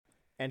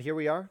And here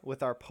we are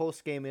with our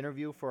post-game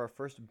interview for our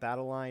first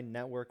BLN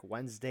Network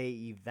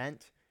Wednesday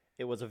event.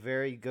 It was a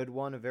very good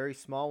one, a very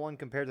small one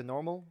compared to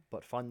normal,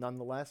 but fun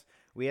nonetheless.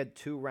 We had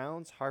 2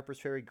 rounds, Harper's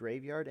Ferry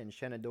Graveyard and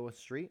Shenandoah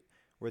Street,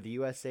 where the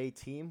USA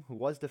team, who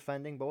was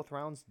defending both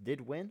rounds,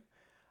 did win.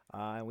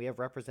 And we have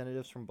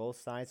representatives from both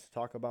sides to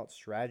talk about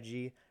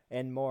strategy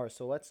and more.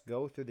 So let's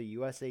go through the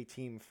USA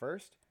team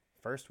first.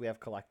 First, we have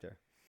Collector.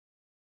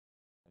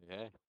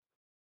 Okay.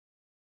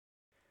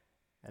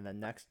 And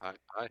then next... Hi.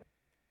 Oh.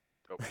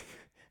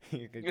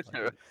 You're good.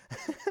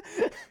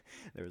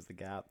 There's the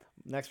gap.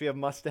 Next, we have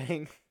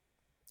Mustang.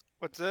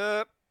 What's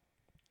up?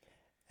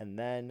 And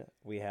then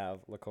we have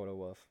Lakota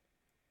Wolf.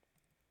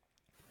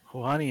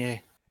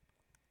 Juanie.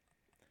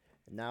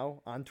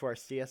 Now, on to our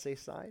CSA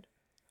side.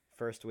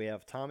 First, we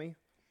have Tommy.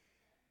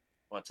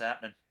 What's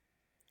happening?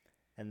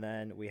 And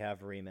then we have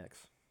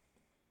Remix.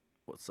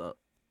 What's up?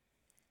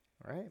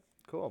 All right,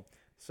 cool.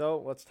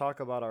 So let's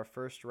talk about our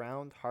first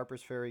round,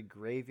 Harper's Ferry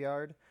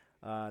Graveyard.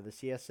 The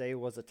CSA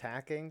was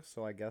attacking,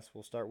 so I guess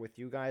we'll start with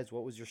you guys.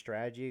 What was your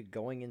strategy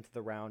going into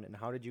the round, and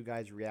how did you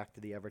guys react to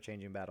the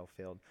ever-changing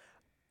battlefield?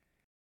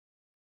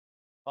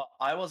 Well,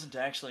 I wasn't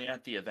actually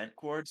at the event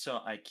cord, so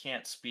I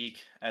can't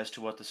speak as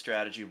to what the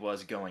strategy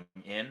was going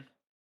in.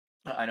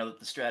 I know that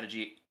the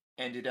strategy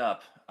ended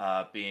up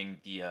being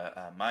the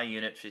my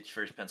unit,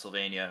 51st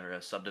Pennsylvania, or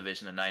a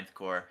subdivision of 9th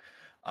Corps.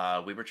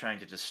 We were trying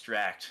to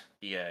distract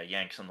the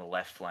Yanks on the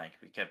left flank.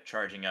 We kept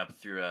charging up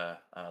through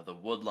the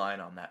wood line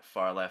on that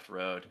far left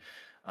road,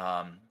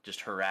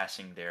 just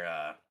harassing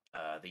the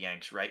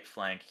Yanks' right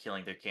flank,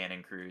 killing their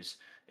cannon crews.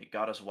 It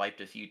got us wiped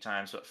a few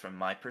times, but from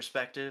my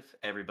perspective,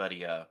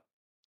 everybody on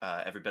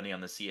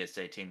the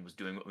CSA team was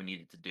doing what we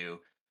needed to do.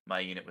 My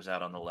unit was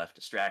out on the left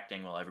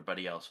distracting while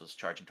everybody else was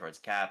charging towards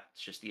cap.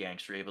 It's just the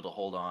Yanks were able to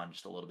hold on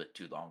just a little bit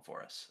too long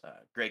for us.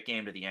 Great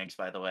game to the Yanks,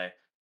 by the way.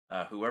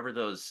 Whoever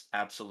those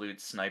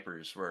absolute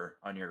snipers were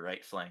on your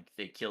right flank,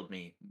 they killed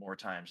me more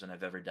times than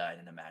I've ever died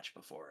in a match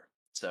before.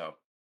 So,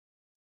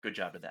 good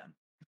job to them.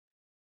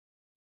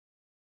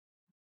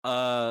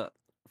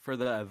 For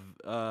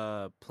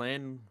the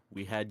plan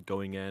we had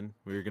going in,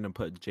 we were gonna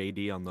put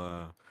JD on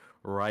the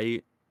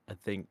right, I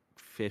think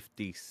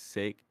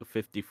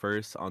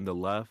 51st on the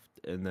left,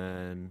 and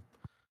then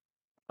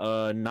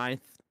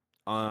 9th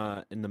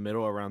in the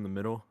middle, around the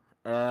middle.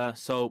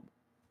 So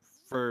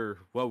for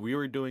what we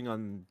were doing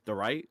on the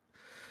right,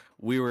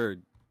 we were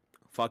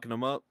fucking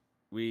them up.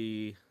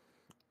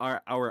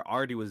 Our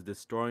Artie was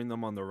destroying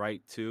them on the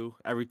right too.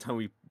 Every time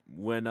we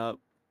went up,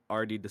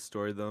 Artie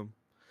destroyed them.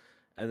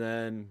 And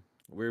then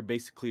we're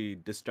basically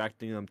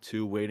distracting them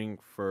too, waiting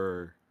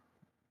for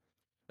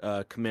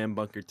command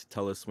bunker to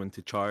tell us when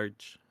to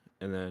charge.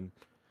 And then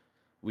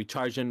we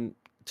charge in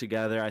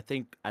together. I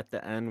think at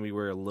the end we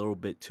were a little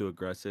bit too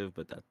aggressive,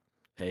 but that's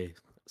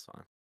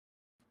fine.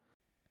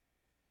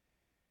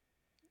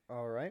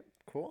 All right,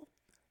 cool.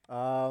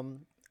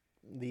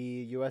 The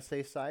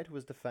USA side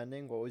was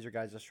defending. What was your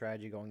guys'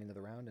 strategy going into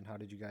the round, and how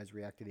did you guys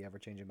react to the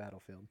ever-changing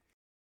battlefield?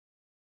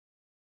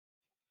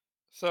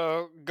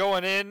 So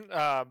going in,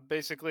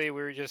 basically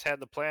we just had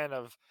the plan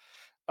of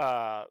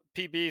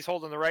PBs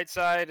holding the right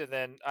side, and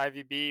then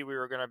IVB we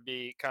were going to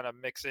be kind of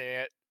mixing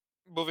it,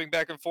 moving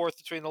back and forth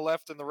between the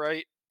left and the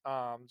right,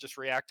 just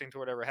reacting to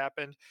whatever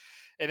happened.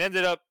 It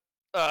ended up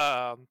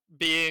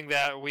being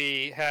that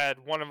we had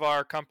one of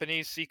our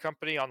companies, C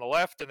company, on the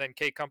left, and then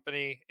K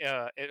company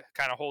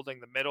kind of holding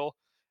the middle,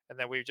 and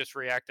then we just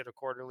reacted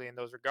accordingly in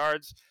those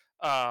regards.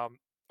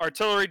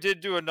 Artillery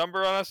did do a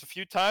number on us a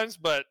few times,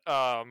 but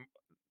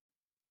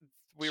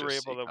we were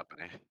able to,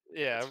 company.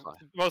 yeah,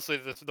 mostly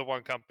the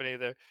one company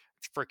there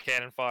for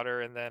cannon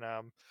fodder, and then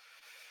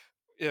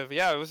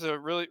yeah, it was a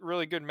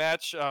really good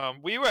match.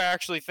 We were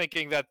actually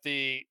thinking that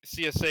the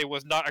CSA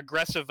was not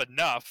aggressive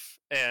enough,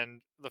 and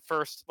the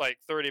first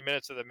 30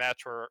 minutes of the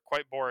match were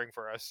quite boring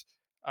for us.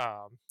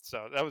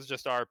 So that was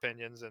just our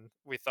opinions, and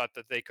we thought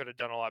that they could have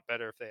done a lot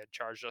better if they had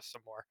charged us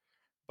some more.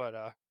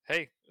 But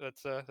hey,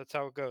 that's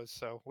how it goes.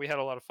 So we had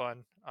a lot of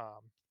fun.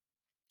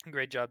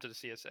 Great job to the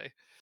CSA.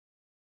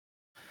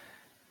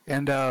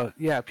 And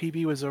yeah,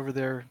 PB was over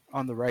there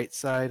on the right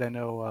side. I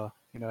know,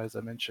 as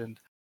I mentioned,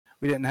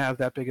 we didn't have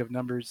that big of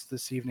numbers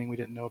this evening. We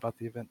didn't know about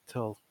the event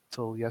till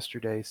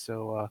yesterday,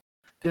 so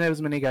didn't have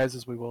as many guys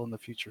as we will in the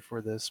future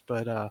for this.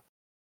 But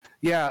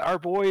yeah, our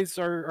boys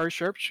are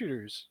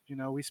sharpshooters.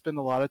 We spend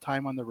a lot of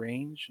time on the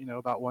range.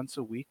 About once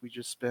a week, we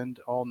just spend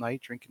all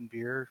night drinking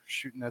beer,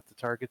 shooting at the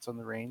targets on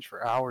the range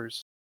for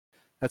hours.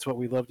 That's what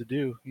we love to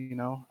do.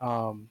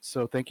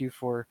 So thank you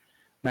for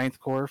 9th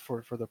Corps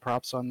for the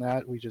props on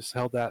that. We just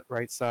held that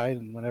right side,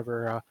 and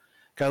whenever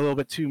got a little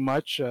bit too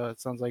much, it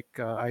sounds like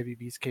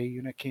IVB's K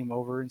unit came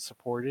over and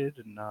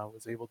supported and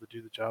was able to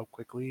do the job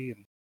quickly.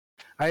 And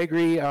I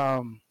agree,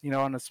 on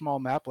a small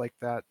map like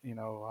that,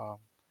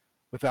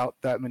 without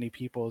that many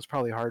people, it's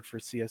probably hard for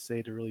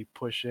CSA to really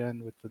push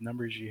in with the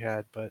numbers you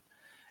had. But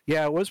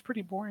yeah, it was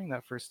pretty boring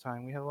that first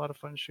time. We had a lot of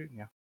fun shooting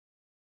you.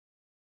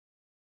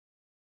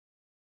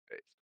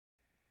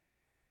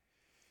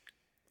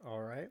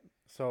 All right.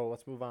 So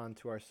let's move on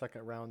to our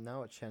second round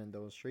now at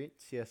Shenandoah Street.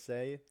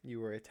 CSA,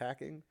 you were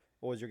attacking.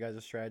 What was your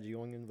guys' strategy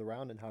going into the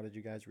round, and how did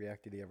you guys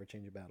react to the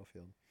ever-changing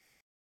battlefield?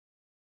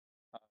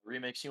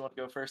 Remix, you want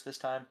to go first this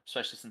time,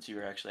 especially since you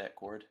were actually at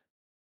Cord.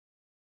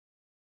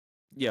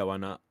 Yeah, why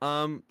not?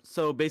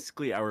 So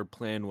basically our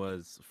plan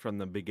was from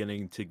the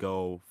beginning to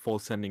go full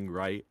sending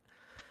right.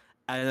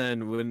 And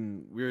then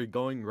when we were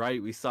going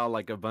right, we saw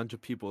like a bunch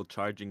of people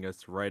charging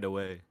us right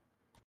away.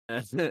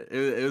 And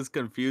it was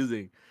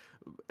confusing.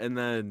 And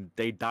then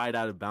they died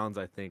out of bounds,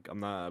 I think. I'm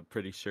not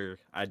pretty sure.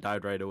 I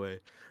died right away.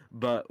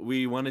 But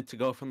we wanted to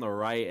go from the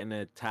right and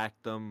attack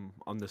them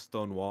on the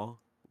stone wall,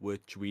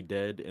 which we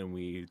did and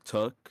we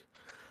took.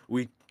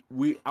 We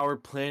our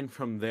plan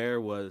from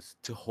there was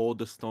to hold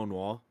the stone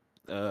wall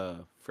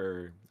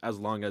for as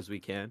long as we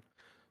can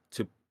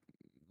to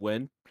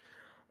win.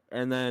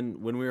 And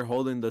then when we were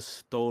holding the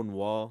stone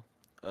wall,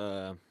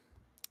 uh,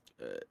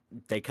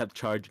 they kept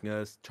charging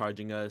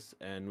us,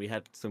 and we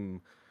had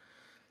some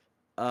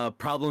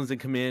problems in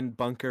command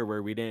bunker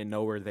where we didn't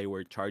know where they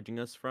were charging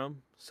us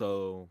from.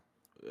 So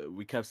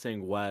we kept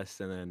saying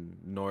west and then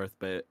north,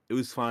 but it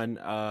was fine.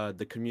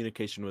 The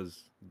communication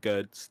was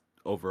good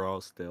overall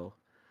still,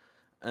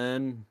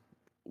 and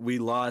we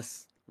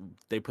lost.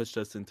 They pushed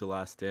us into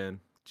last stand.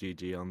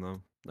 GG on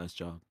them. Nice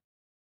job.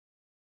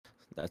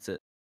 That's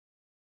it.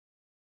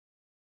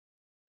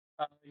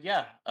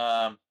 Yeah,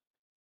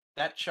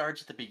 that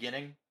charge at the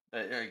beginning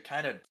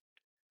kind of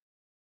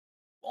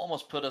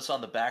almost put us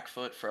on the back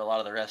foot for a lot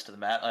of the rest of the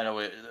map. I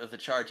know the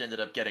charge ended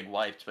up getting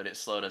wiped, but it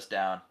slowed us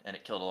down and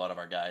it killed a lot of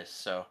our guys.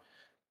 So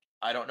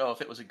I don't know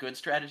if it was a good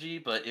strategy,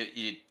 but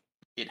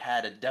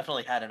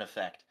definitely had an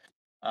effect.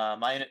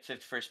 My unit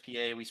 51st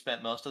PA, we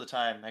spent most of the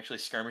time actually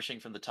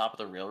skirmishing from the top of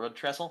the railroad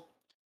trestle.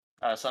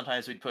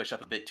 Sometimes we'd push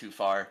up a bit too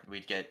far.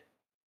 We'd get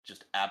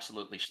just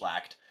absolutely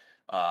schlacked.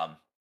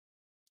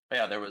 But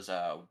yeah, there was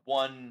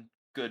one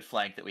good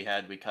flank that we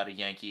had. We caught a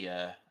Yankee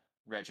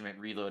regiment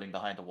reloading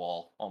behind a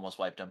wall, almost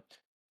wiped them.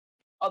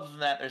 Other than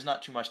that, there's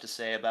not too much to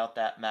say about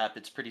that map.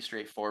 It's pretty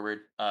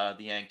straightforward. The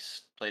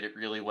Yanks played it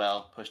really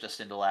well, pushed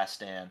us into last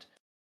stand.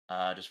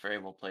 Just very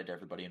well played to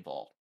everybody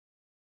involved.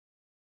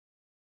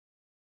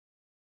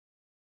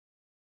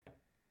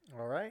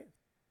 All right.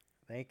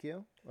 Thank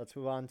you. Let's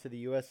move on to the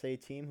USA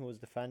team who was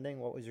defending.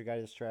 What was your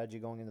guys' strategy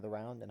going into the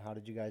round, and how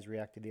did you guys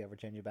react to the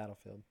ever-changing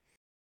battlefield?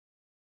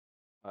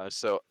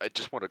 So I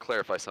just want to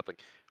clarify something.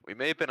 We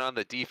may have been on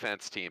the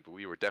defense team, but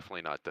we were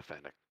definitely not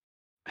defending.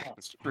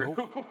 That's true.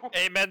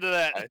 Amen to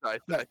that. I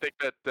think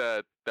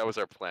that that was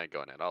our plan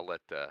going in. I'll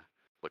let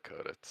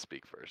Lakota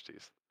speak first.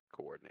 He's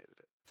coordinated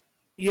it.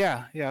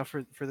 Yeah.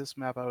 For this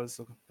map, I was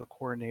the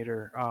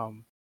coordinator.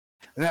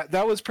 And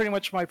that was pretty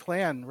much my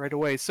plan right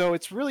away. So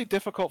it's really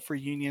difficult for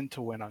Union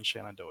to win on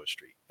Shenandoah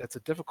Street. That's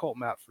a difficult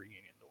map for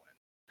Union to win.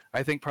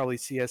 I think probably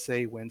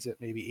CSA wins it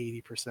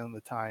maybe 80% of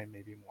the time,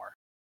 maybe more.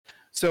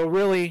 So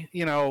really,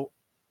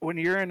 when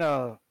you're in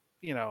a,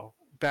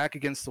 back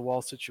against the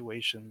wall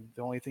situation,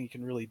 the only thing you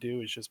can really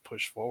do is just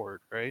push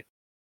forward, right?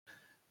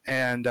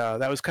 And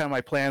that was kind of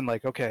my plan.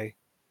 Like, okay,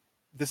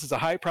 this is a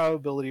high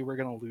probability we're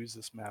going to lose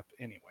this map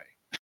anyway.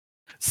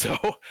 So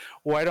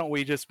why don't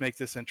we just make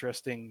this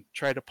interesting,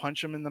 try to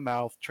punch them in the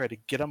mouth, try to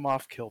get them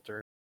off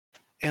kilter.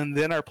 And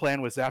then our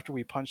plan was after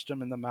we punched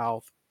them in the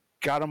mouth,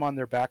 got them on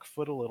their back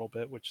foot a little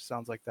bit, which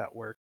sounds like that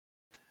worked.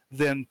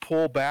 Then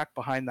pull back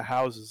behind the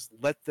houses,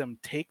 let them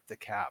take the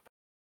cap,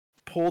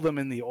 pull them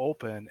in the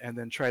open, and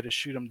then try to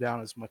shoot them down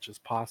as much as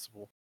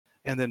possible.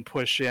 And then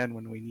push in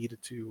when we needed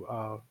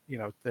to,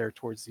 there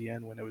towards the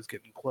end when it was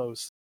getting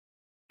close.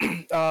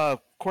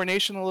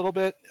 Coordination a little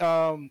bit.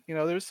 There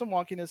was some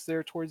wonkiness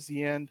there towards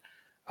the end.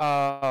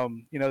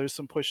 There's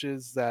some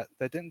pushes that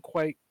didn't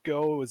quite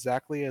go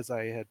exactly as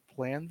I had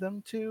planned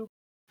them to.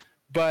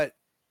 But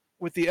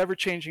with the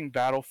ever-changing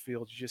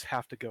battlefield, you just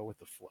have to go with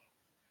the flow.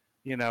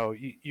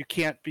 You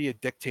can't be a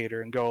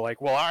dictator and go like,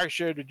 well, I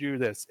should do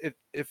this.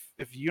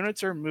 If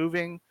units are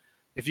moving,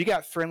 if you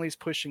got friendlies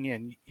pushing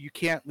in, you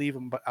can't leave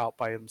them out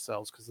by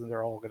themselves because then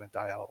they're all going to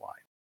die out of line.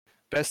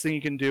 Best thing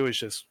you can do is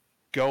just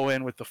go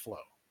in with the flow.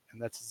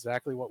 And that's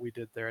exactly what we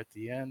did there at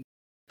the end.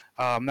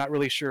 I'm not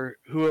really sure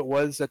who it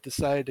was that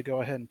decided to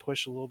go ahead and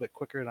push a little bit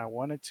quicker than I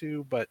wanted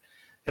to, but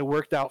it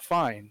worked out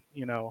fine.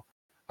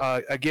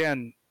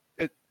 Again,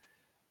 the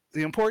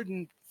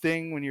important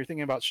thing when you're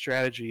thinking about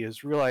strategy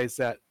is realize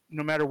that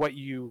no matter what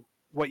you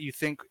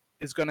think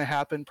is going to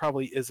happen,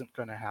 probably isn't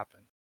going to happen.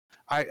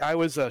 I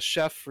was a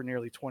chef for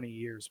nearly 20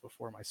 years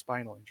before my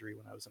spinal injury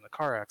when I was in a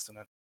car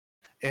accident.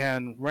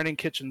 And running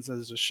kitchens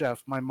as a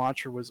chef, my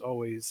mantra was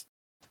always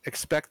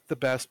expect the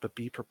best, but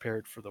be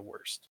prepared for the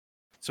worst.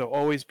 So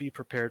always be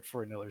prepared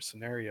for another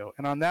scenario.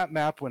 And on that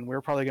map, when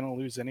we're probably going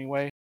to lose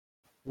anyway,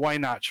 why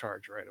not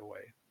charge right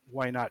away?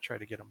 Why not try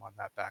to get them on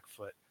that back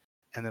foot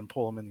and then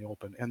pull them in the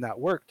open? And that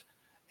worked.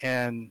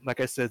 And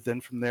like I said,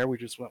 then from there we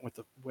just went with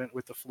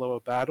the flow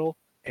of battle,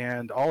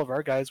 and all of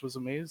our guys was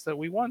amazed that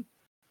we won.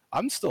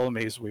 I'm still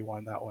amazed we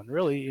won that one.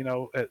 Really,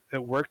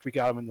 it worked. We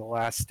got them in the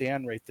last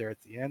stand right there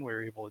at the end. We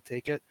were able to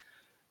take it.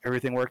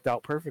 everything worked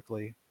out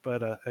perfectly.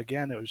 But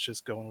again, it was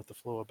just going with the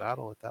flow of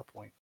battle at that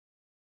point.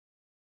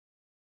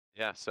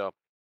 Yeah. So,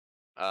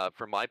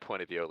 from my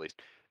point of view, at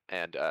least,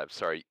 and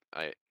sorry,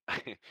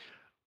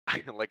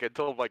 like I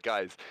told my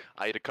guys,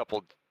 I had a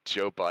couple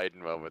Joe Biden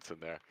moments in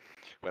there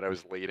when I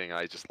was leading.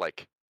 I just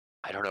like,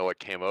 I don't know what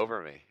came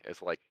over me.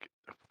 It's like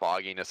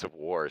fogginess of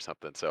war or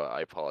something. So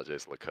I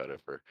apologize, Lakota,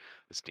 for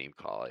the steam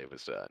call. It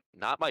was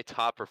not my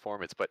top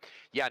performance, but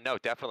yeah, no,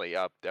 definitely.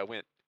 That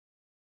went,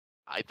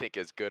 I think,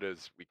 as good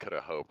as we could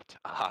have hoped.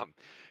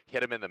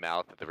 Hit him in the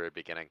mouth at the very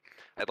beginning.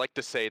 I'd like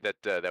to say that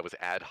that was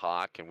ad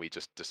hoc, and we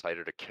just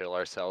decided to kill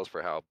ourselves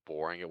for how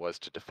boring it was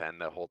to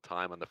defend the whole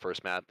time on the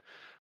first map.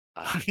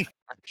 Uh,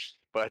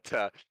 but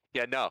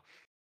yeah, no,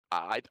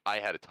 I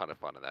had a ton of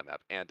fun on that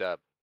map. And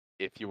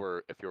if you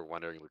were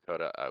wondering,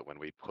 Lakota, when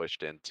we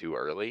pushed in too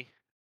early,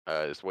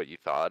 is what you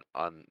thought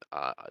on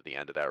the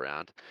end of that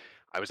round.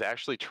 I was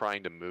actually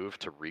trying to move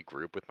to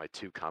regroup with my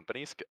two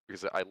companies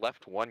because I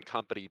left one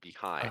company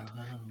behind,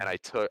 and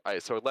so I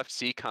left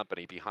C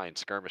company behind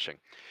skirmishing,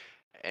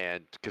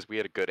 and because we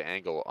had a good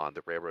angle on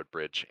the railroad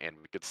bridge and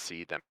we could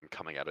see them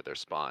coming out of their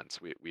spawns,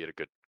 we had a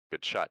good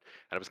shot.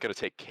 And I was going to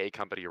take K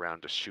company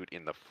around to shoot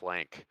in the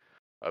flank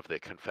of the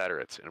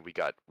Confederates, and we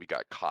got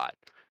caught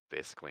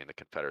basically, and the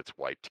Confederates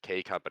wiped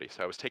K company.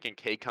 So I was taking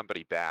K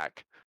company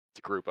back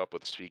to group up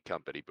with C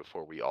company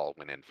before we all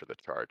went in for the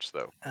charge.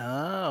 So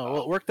Oh,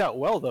 well, it worked out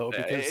well though,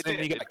 because it then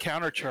you did. got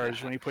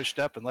countercharged when he pushed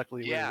up, and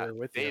luckily we were Yeah, there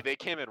with you. they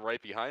came in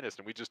right behind us,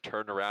 and we just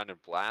turned around and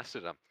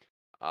blasted them.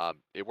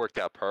 It worked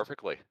out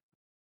perfectly.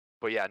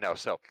 But yeah, no.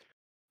 So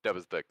that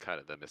was the kind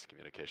of the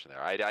miscommunication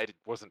there. I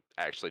wasn't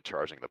actually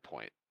charging the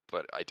point,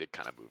 but I did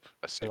kind of move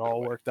a It stupid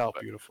all way. worked out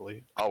But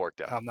beautifully. all worked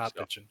out. I'm not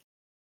So, bitching.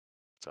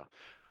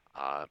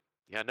 uh,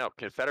 yeah, no.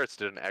 Confederates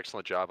did an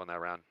excellent job on that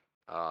round.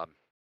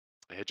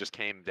 It just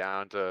came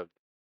down to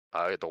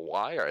the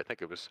wire. I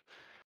think it was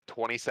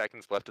 20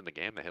 seconds left in the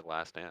game. They hit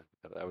last stand.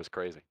 That was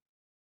crazy.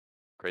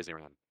 Crazy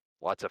round.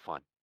 Lots of fun.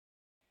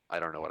 I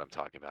don't know what I'm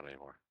talking about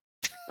anymore.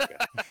 Okay,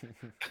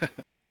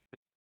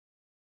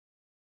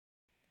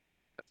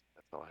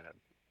 that's all I had.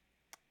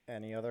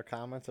 Any other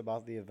comments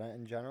about the event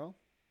in general?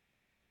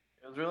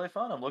 It was really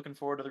fun. I'm looking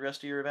forward to the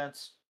rest of your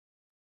events.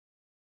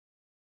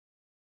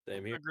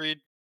 Same here. Agreed.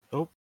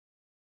 Oh,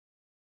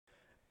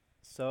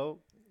 So,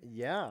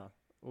 yeah,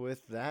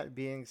 with that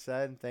being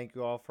said, thank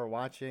you all for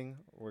watching.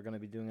 We're going to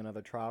be doing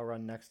another trial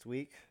run next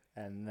week,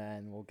 and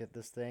then we'll get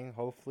this thing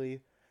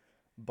hopefully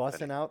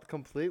busting out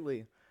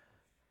completely.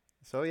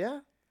 So, yeah,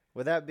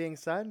 with that being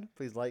said,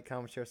 please like,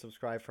 comment, share,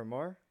 subscribe for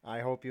more. I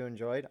hope you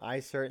enjoyed. I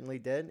certainly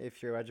did.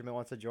 If your regiment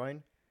wants to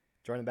join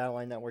the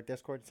Battleline Network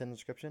Discord. It's in the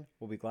description.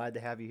 We'll be glad to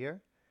have you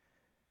here.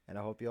 And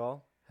I hope you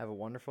all have a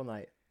wonderful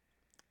night.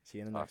 See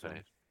you in the next one.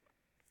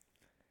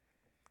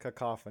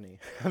 Cacophony.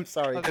 I'm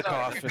sorry. I'm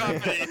sorry,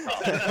 Cacophony.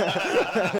 cacophony.